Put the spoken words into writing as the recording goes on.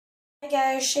Hi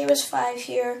guys, Seamus5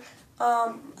 here.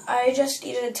 I just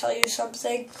needed to tell you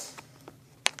something.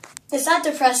 It's not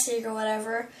depressing or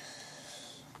whatever.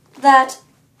 That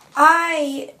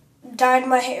I dyed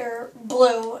my hair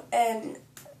blue, and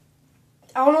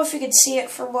I don't know if you can see it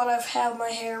from what I have my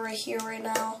hair right here right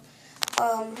now.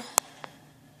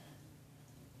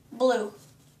 Blue.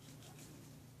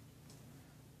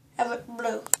 I have it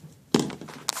blue.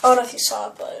 I don't know if you saw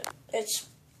it, but it's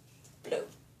blue.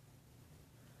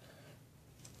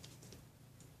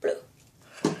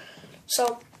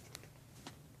 So,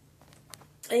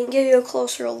 I can give you a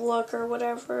closer look or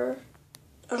whatever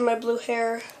of my blue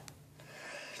hair.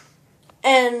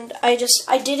 And I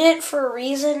did it for a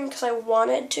reason, because I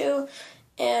wanted to.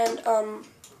 And,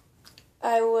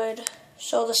 I would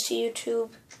show this to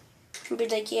YouTube and be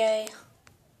like, yay,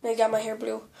 I got my hair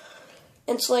blue.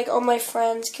 And so, like, all my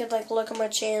friends could, like, look at my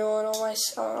channel and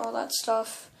all that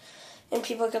stuff. And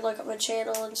people could look at my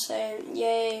channel and say,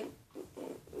 yay,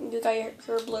 you got your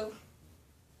hair blue.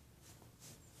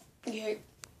 Yeah.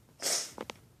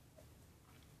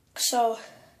 So,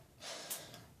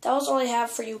 that was all I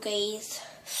have for you guys.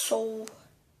 So,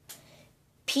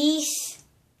 peace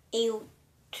out.